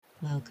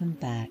Welcome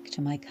back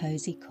to my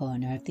cozy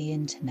corner of the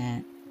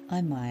internet.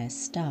 I'm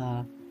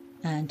Mayastar,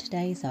 and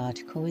today's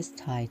article is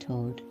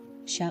titled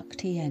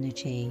Shakti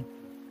Energy,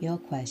 Your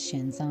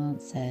Questions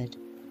Answered,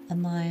 a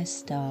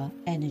Mayastar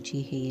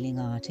energy healing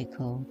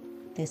article.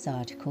 This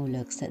article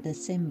looks at the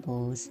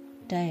symbols,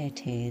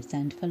 deities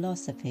and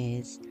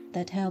philosophies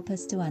that help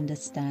us to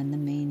understand the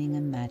meaning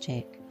and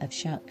magic of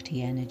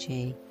Shakti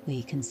energy.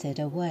 We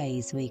consider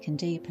ways we can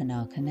deepen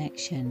our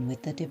connection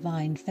with the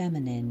divine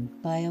feminine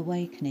by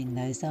awakening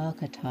those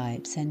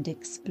archetypes and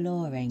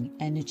exploring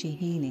energy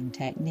healing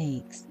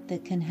techniques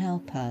that can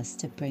help us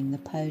to bring the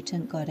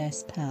potent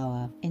goddess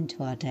power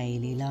into our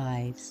daily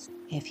lives.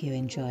 If you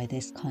enjoy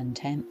this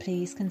content,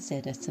 please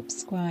consider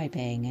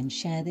subscribing and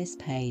share this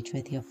page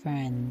with your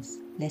friends.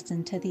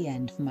 Listen to the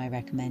end for my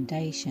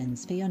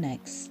recommendations for your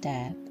next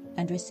step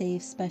and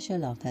receive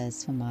special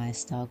offers for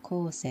Mayastar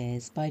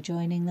courses by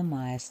joining the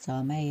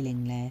Mayastar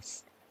mailing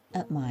list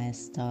at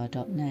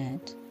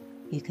mayastar.net.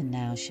 You can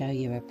now show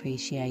your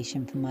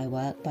appreciation for my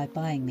work by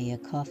buying me a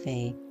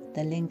coffee.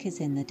 The link is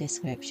in the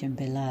description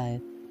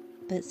below.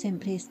 But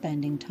simply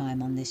spending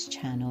time on this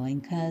channel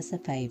incurs the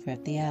favour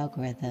of the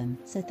algorithm,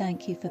 so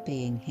thank you for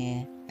being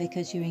here,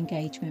 because your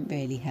engagement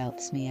really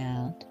helps me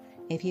out.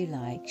 If you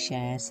like,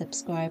 share,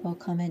 subscribe or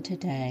comment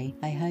today,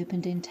 I hope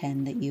and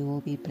intend that you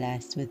will be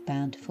blessed with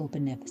bountiful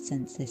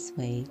beneficence this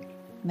week.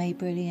 May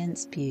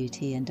brilliance,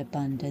 beauty and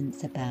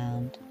abundance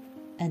abound.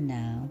 And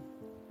now,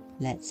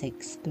 let's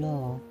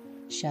explore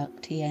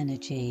Shakti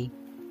energy,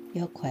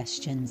 your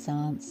questions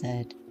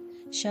answered.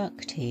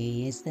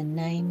 Shakti is the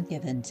name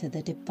given to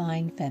the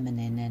divine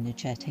feminine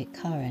energetic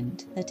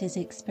current that is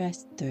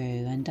expressed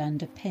through and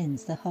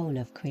underpins the whole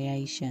of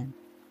creation.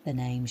 The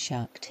name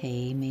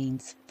Shakti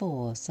means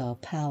force or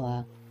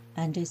power,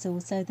 and is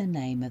also the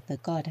name of the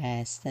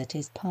goddess that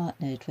is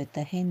partnered with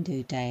the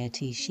Hindu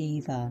deity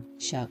Shiva.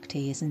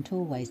 Shakti isn't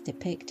always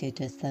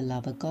depicted as the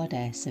lover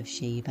goddess of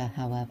Shiva,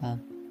 however.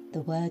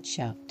 The word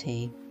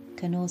Shakti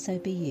can also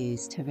be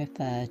used to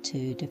refer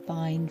to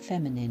divine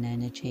feminine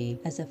energy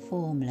as a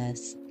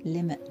formless,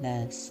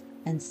 limitless,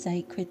 and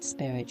sacred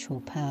spiritual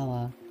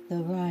power.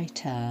 The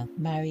writer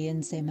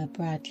Marion Zimmer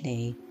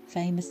Bradley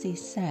famously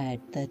said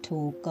that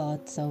all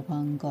gods are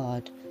one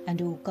god and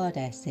all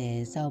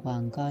goddesses are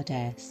one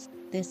goddess.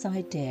 This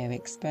idea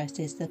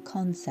expresses the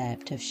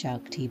concept of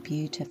Shakti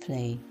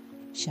beautifully.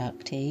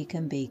 Shakti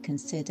can be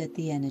considered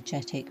the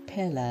energetic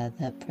pillar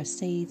that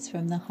proceeds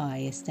from the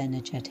highest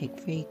energetic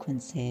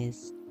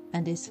frequencies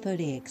and is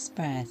fully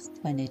expressed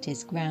when it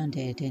is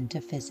grounded into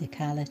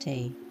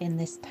physicality. In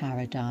this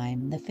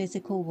paradigm, the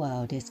physical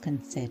world is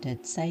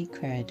considered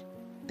sacred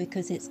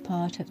because it's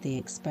part of the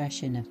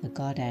expression of the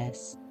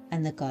goddess,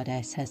 and the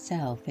goddess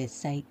herself is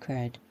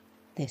sacred.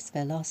 This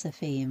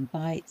philosophy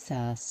invites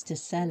us to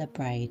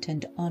celebrate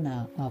and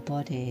honor our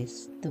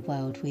bodies, the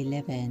world we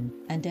live in,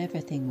 and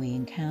everything we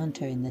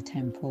encounter in the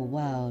temporal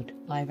world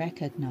by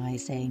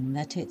recognizing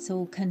that it's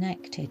all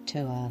connected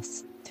to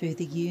us through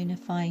the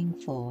unifying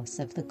force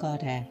of the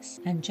goddess.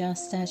 And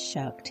just as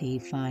Shakti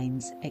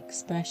finds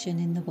expression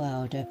in the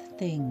world of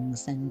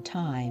things and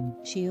time,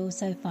 she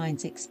also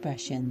finds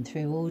expression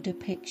through all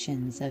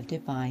depictions of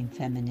divine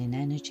feminine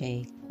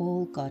energy.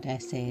 All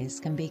goddesses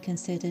can be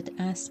considered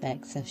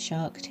aspects of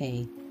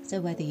Shakti, so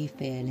whether you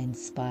feel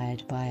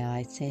inspired by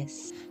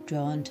Isis,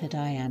 drawn to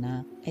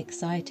Diana,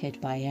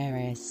 excited by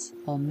Eris,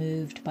 or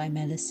moved by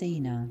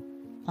Melusina,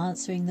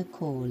 answering the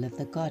call of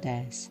the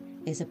goddess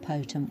is a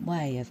potent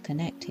way of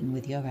connecting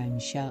with your own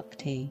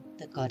Shakti.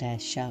 The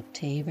goddess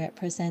Shakti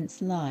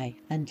represents life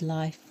and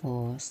life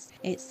force.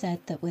 It's said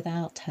that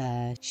without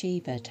her,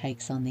 Shiva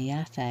takes on the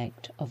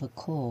affect of a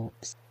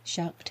corpse.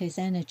 Shakti's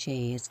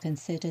energy is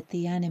considered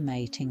the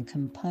animating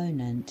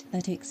component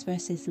that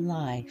expresses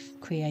life,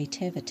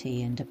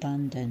 creativity and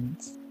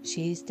abundance.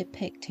 She is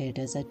depicted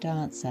as a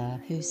dancer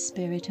whose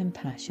spirit and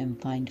passion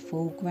find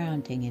full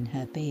grounding in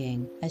her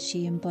being as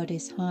she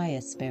embodies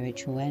higher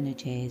spiritual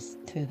energies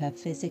through her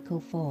physical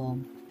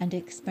form and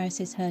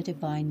expresses her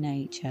divine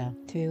nature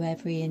through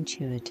every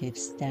intuitive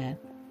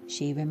step.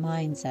 She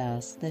reminds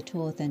us that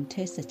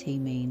authenticity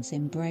means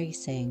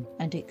embracing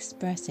and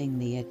expressing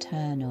the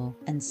eternal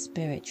and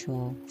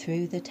spiritual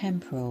through the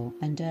temporal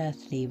and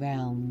earthly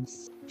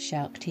realms.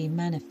 Shakti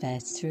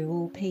manifests through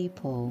all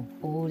people,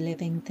 all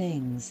living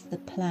things, the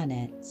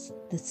planets,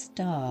 the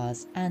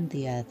stars, and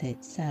the earth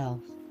itself.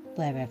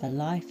 Wherever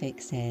life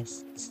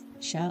exists,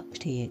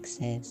 Shakti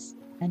exists,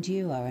 and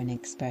you are an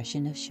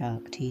expression of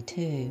Shakti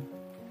too.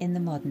 In the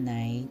modern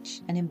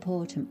age, an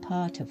important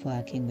part of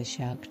working with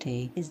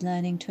Shakti is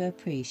learning to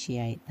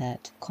appreciate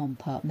that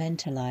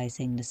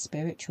compartmentalizing the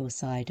spiritual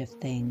side of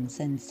things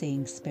and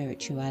seeing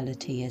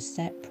spirituality as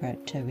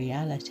separate to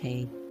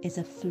reality is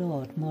a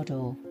flawed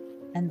model,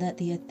 and that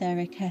the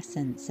etheric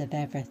essence of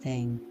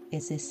everything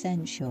is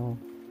essential,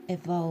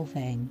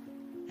 evolving,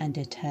 and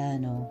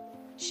eternal.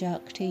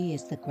 Shakti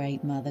is the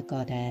great mother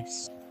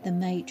goddess, the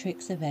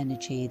matrix of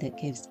energy that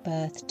gives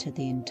birth to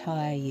the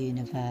entire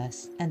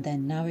universe and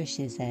then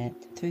nourishes it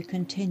through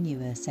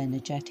continuous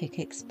energetic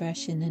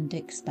expression and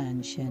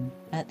expansion.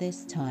 At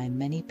this time,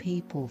 many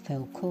people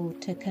feel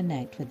called to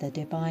connect with the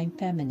divine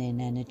feminine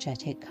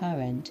energetic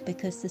current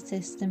because the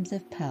systems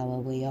of power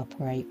we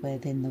operate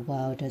with in the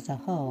world as a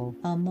whole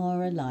are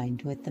more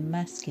aligned with the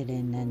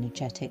masculine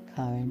energetic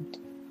current.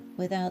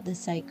 Without the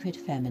sacred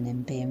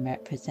feminine being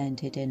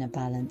represented in a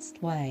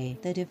balanced way,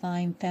 the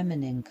divine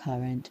feminine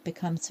current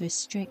becomes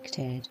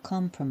restricted,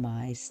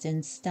 compromised,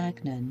 and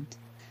stagnant.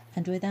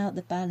 And without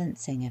the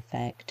balancing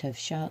effect of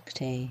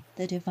Shakti,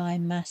 the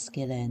divine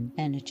masculine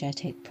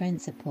energetic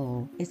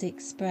principle is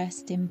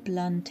expressed in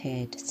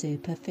blunted,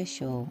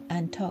 superficial,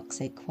 and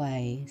toxic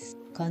ways.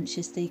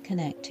 Consciously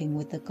connecting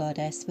with the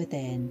goddess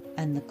within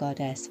and the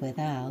goddess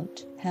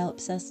without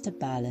helps us to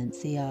balance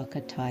the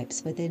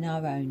archetypes within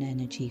our own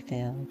energy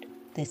field.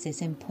 This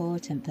is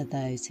important for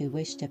those who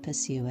wish to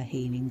pursue a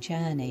healing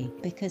journey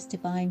because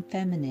divine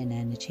feminine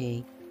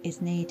energy is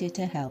needed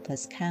to help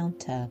us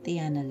counter the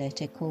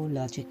analytical,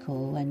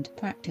 logical, and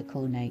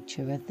practical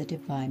nature of the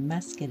divine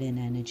masculine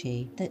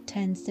energy that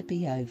tends to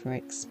be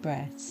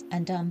overexpressed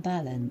and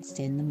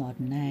unbalanced in the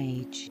modern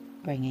age.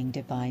 Bringing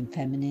divine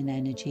feminine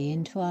energy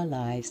into our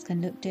lives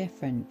can look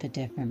different for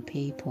different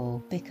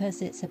people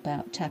because it's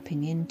about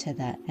tapping into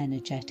that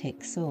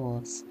energetic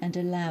source and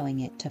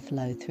allowing it to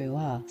flow through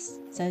us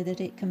so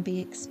that it can be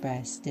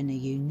expressed in a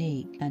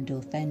unique and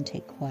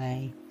authentic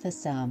way. For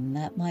some,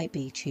 that might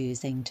be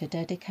choosing to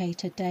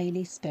dedicate a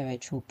daily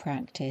spiritual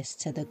practice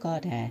to the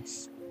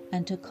goddess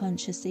and to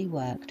consciously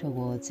work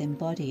towards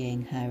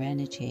embodying her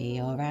energy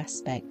or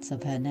aspects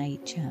of her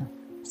nature.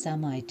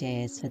 Some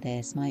ideas for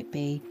this might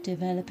be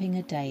developing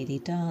a daily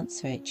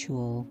dance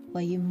ritual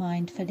where you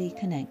mindfully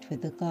connect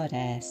with the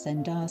goddess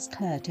and ask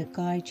her to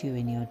guide you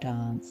in your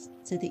dance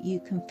so that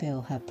you can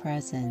feel her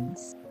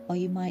presence. Or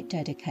you might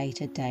dedicate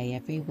a day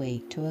every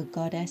week to a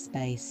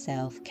goddess-based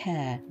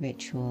self-care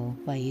ritual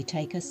where you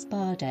take a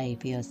spa day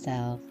for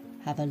yourself,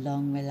 have a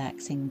long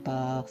relaxing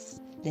bath,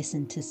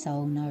 listen to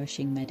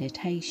soul-nourishing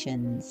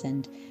meditations,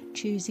 and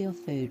choose your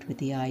food with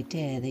the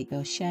idea that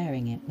you're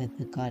sharing it with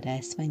the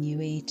goddess when you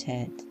eat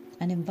it,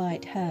 and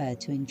invite her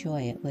to enjoy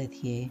it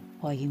with you.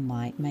 Or you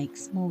might make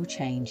small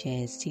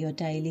changes to your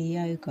daily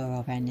yoga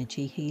or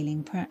energy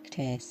healing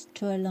practice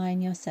to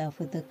align yourself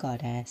with the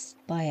goddess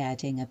by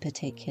adding a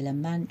particular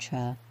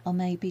mantra, or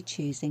maybe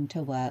choosing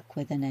to work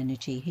with an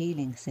energy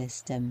healing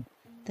system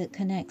that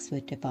connects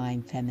with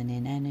divine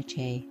feminine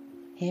energy.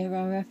 Here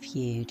are a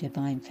few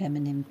divine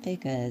feminine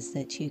figures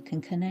that you can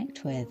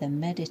connect with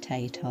and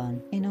meditate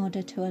on in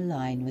order to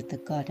align with the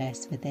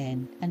goddess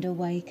within and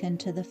awaken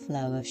to the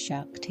flow of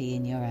Shakti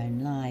in your own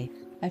life.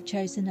 I've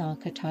chosen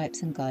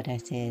archetypes and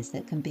goddesses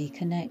that can be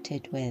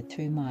connected with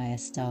through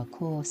Mayastar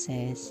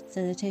courses,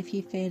 so that if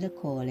you feel a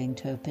calling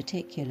to a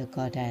particular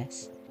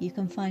goddess, you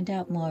can find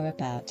out more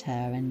about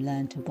her and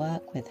learn to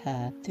work with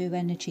her through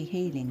energy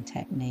healing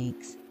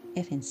techniques,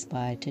 if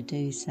inspired to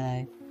do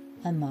so.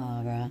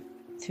 Amara.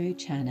 Through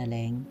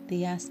channeling,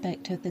 the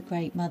aspect of the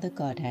Great Mother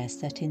Goddess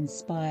that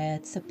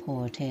inspired,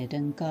 supported,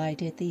 and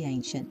guided the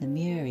ancient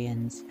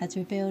Lemurians has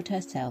revealed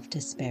herself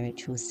to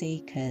spiritual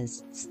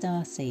seekers,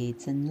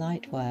 starseeds, and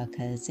light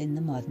workers in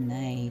the modern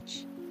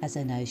age. As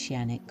an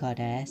oceanic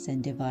goddess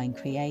and divine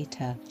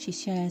creator, she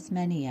shares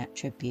many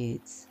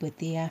attributes with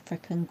the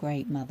African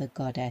Great Mother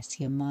Goddess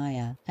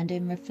Yamaya, and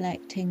in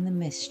reflecting the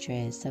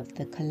mysteries of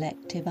the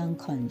collective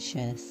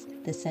unconscious,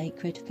 the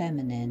sacred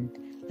feminine,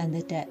 and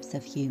the depths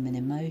of human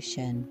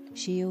emotion,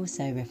 she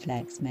also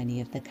reflects many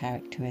of the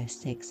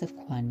characteristics of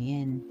Kuan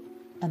Yin.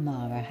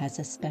 Amara has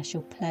a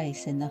special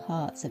place in the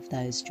hearts of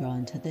those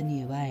drawn to the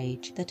New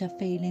Age that are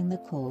feeling the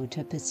call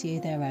to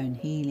pursue their own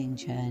healing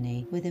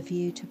journey with a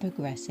view to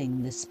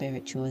progressing the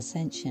spiritual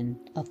ascension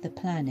of the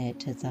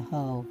planet as a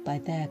whole by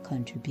their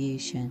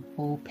contribution.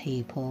 All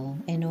people,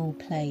 in all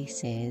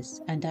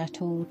places, and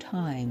at all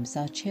times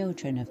are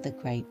children of the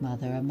Great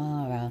Mother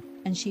Amara,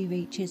 and she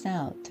reaches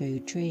out through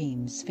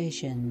dreams,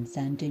 visions,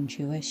 and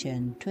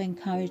intuition to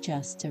encourage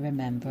us to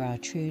remember our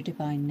true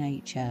divine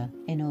nature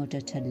in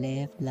order to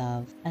live,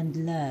 love,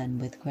 and learn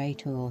with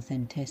greater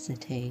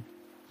authenticity.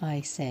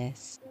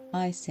 Isis.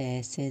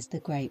 Isis is the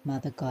Great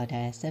Mother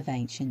Goddess of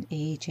ancient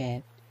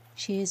Egypt.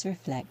 She is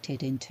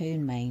reflected in two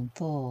main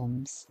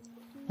forms,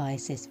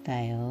 Isis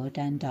veiled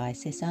and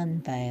Isis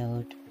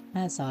unveiled.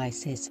 As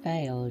Isis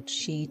veiled,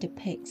 she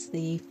depicts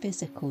the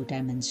physical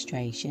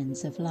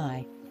demonstrations of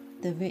life,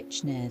 the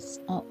richness,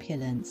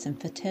 opulence,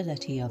 and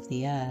fertility of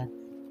the earth.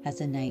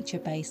 As a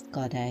nature-based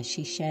goddess,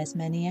 she shares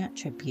many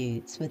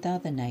attributes with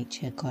other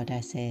nature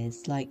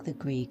goddesses like the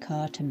Greek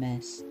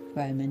Artemis,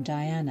 Roman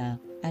Diana,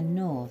 and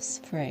Norse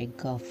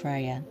Frigg or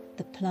Freya.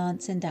 The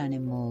plants and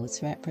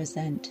animals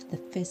represent the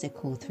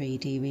physical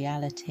 3D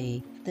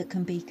reality that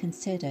can be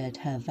considered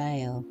her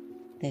veil.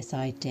 This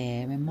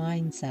idea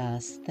reminds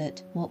us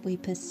that what we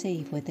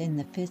perceive within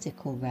the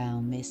physical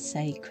realm is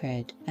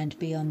sacred, and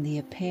beyond the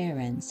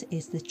appearance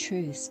is the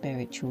true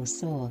spiritual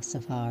source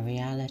of our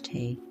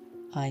reality.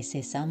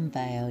 Isis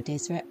unveiled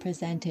is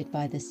represented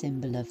by the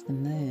symbol of the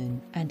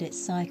moon and its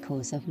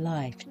cycles of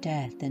life,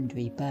 death and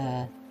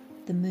rebirth.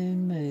 The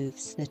moon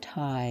moves the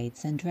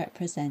tides and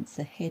represents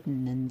the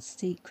hidden and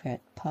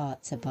secret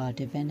parts of our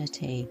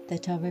divinity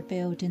that are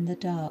revealed in the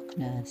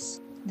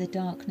darkness. The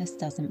darkness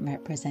doesn't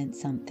represent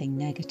something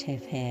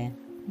negative here.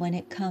 When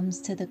it comes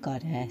to the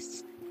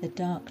goddess, the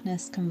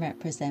darkness can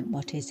represent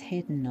what is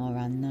hidden or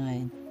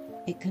unknown.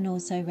 It can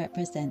also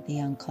represent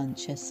the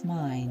unconscious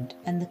mind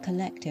and the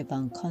collective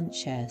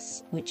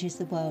unconscious, which is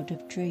the world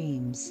of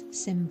dreams,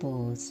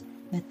 symbols,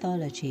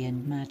 mythology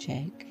and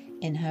magic.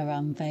 In her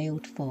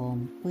unveiled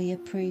form, we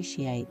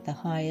appreciate the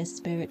higher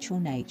spiritual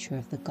nature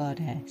of the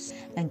goddess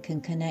and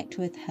can connect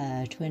with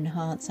her to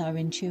enhance our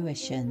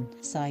intuition,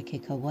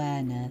 psychic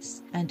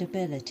awareness, and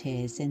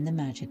abilities in the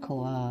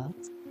magical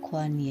arts.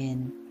 Kuan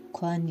Yin.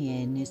 Kuan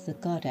Yin is the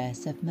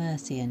goddess of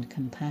mercy and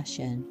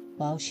compassion.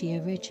 While she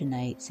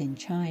originates in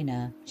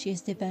China, she has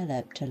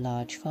developed a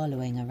large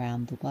following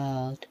around the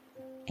world.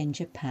 In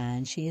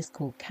Japan, she is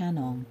called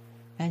Kannon,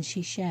 and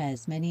she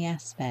shares many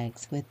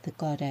aspects with the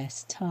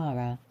goddess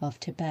Tara of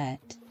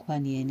Tibet.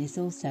 Kuan Yin is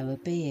also a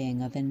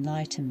being of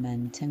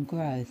enlightenment and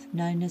growth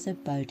known as a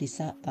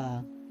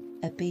bodhisattva,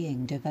 a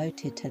being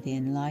devoted to the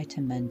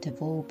enlightenment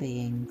of all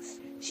beings.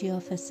 She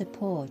offers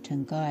support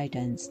and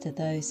guidance to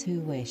those who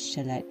wish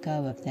to let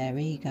go of their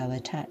ego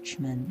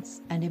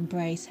attachments and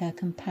embrace her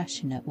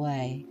compassionate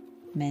way.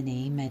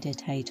 Many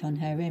meditate on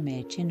her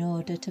image in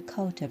order to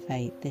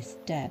cultivate this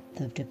depth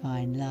of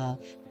divine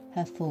love.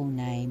 Her full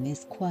name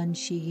is Kuan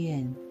Shi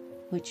Yin,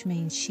 which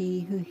means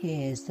she who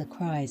hears the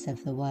cries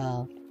of the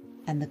world,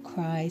 and the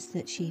cries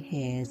that she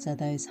hears are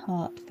those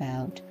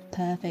heartfelt,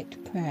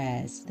 perfect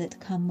prayers that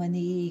come when the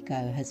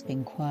ego has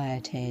been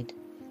quieted,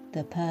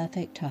 the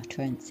perfect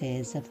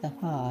utterances of the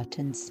heart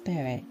and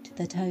spirit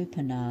that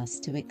open us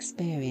to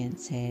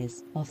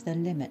experiences of the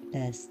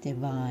limitless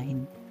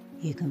divine.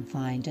 You can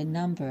find a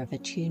number of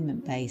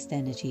attunement-based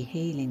energy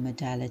healing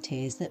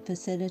modalities that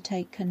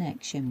facilitate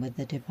connection with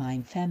the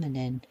Divine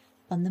Feminine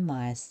on the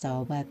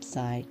Mayastar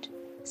website.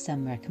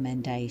 Some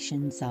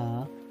recommendations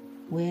are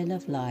Wheel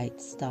of Light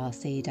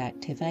Starseed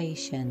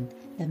Activation,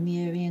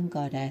 Lemurian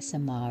Goddess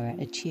Amara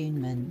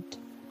Attunement,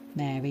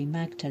 Mary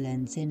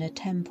Magdalene's Inner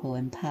Temple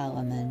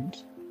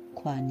Empowerment,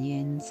 Kuan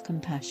Yin's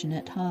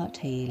Compassionate Heart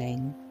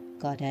Healing,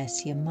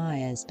 Goddess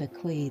Yamaya's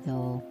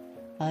Bequeathal,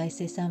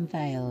 Isis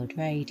Unveiled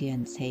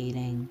Radiance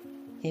Healing.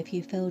 If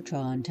you feel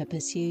drawn to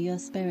pursue your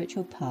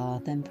spiritual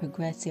path and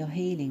progress your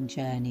healing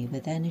journey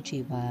with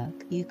energy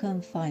work, you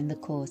can find the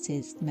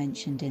courses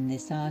mentioned in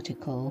this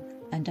article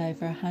and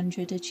over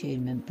 100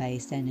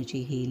 attunement-based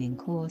energy healing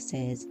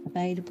courses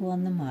available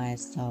on the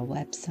Mayastar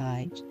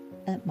website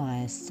at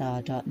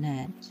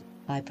mayastar.net.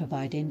 I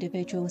provide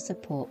individual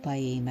support by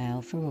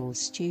email for all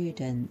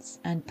students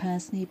and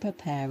personally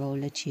prepare all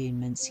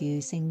attunements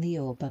using the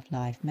Orb of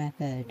Life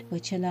method,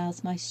 which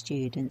allows my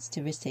students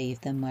to receive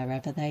them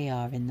wherever they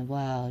are in the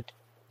world.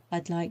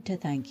 I'd like to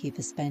thank you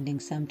for spending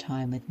some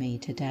time with me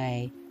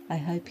today. I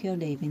hope you're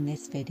leaving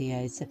this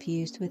video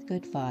suffused with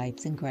good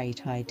vibes and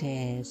great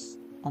ideas.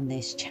 On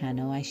this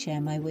channel I share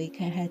my week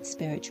ahead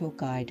spiritual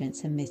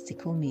guidance and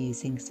mystical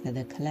musings for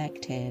the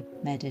collective,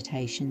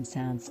 meditation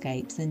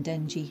soundscapes and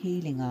energy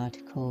healing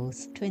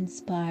articles to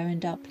inspire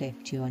and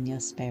uplift you on your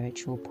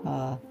spiritual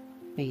path.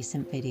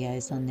 Recent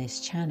videos on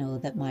this channel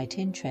that might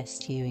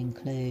interest you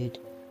include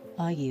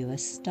Are You a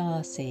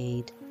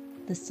Starseed?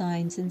 The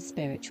Signs and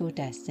Spiritual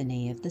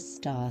Destiny of the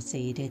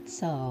Star-Seeded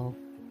Soul.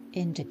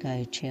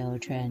 Indigo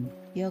Children,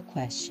 Your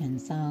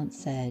Questions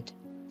Answered.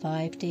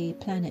 5D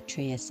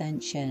Planetary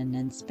Ascension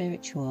and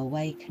Spiritual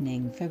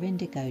Awakening for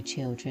Indigo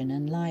Children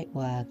and Light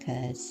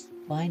Workers.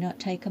 Why not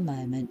take a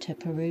moment to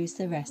peruse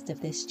the rest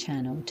of this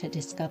channel to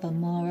discover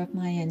more of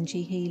my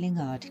energy healing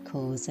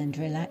articles and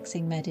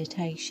relaxing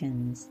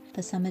meditations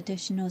for some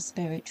additional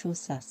spiritual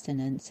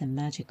sustenance and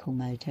magical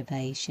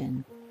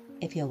motivation.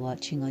 If you're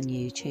watching on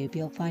YouTube,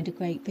 you'll find a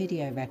great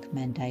video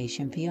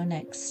recommendation for your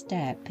next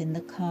step in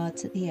the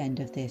cards at the end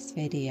of this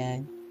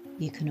video.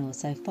 You can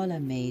also follow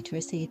me to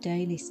receive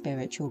daily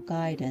spiritual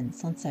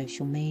guidance on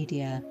social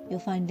media. You'll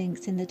find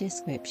links in the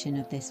description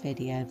of this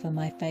video for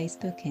my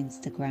Facebook,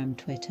 Instagram,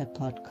 Twitter,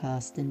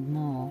 podcast and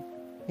more.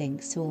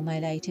 Links to all my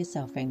latest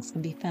offerings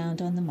can be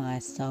found on the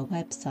Mayastar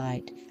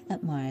website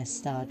at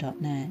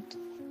mayastar.net.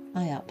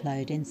 I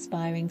upload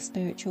inspiring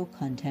spiritual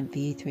content for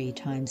you 3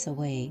 times a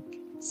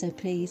week, so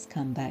please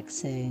come back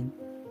soon.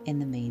 In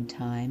the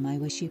meantime, I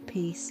wish you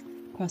peace,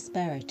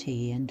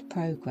 prosperity and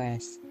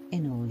progress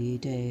in all you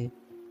do.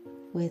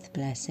 With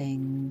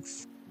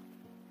blessings.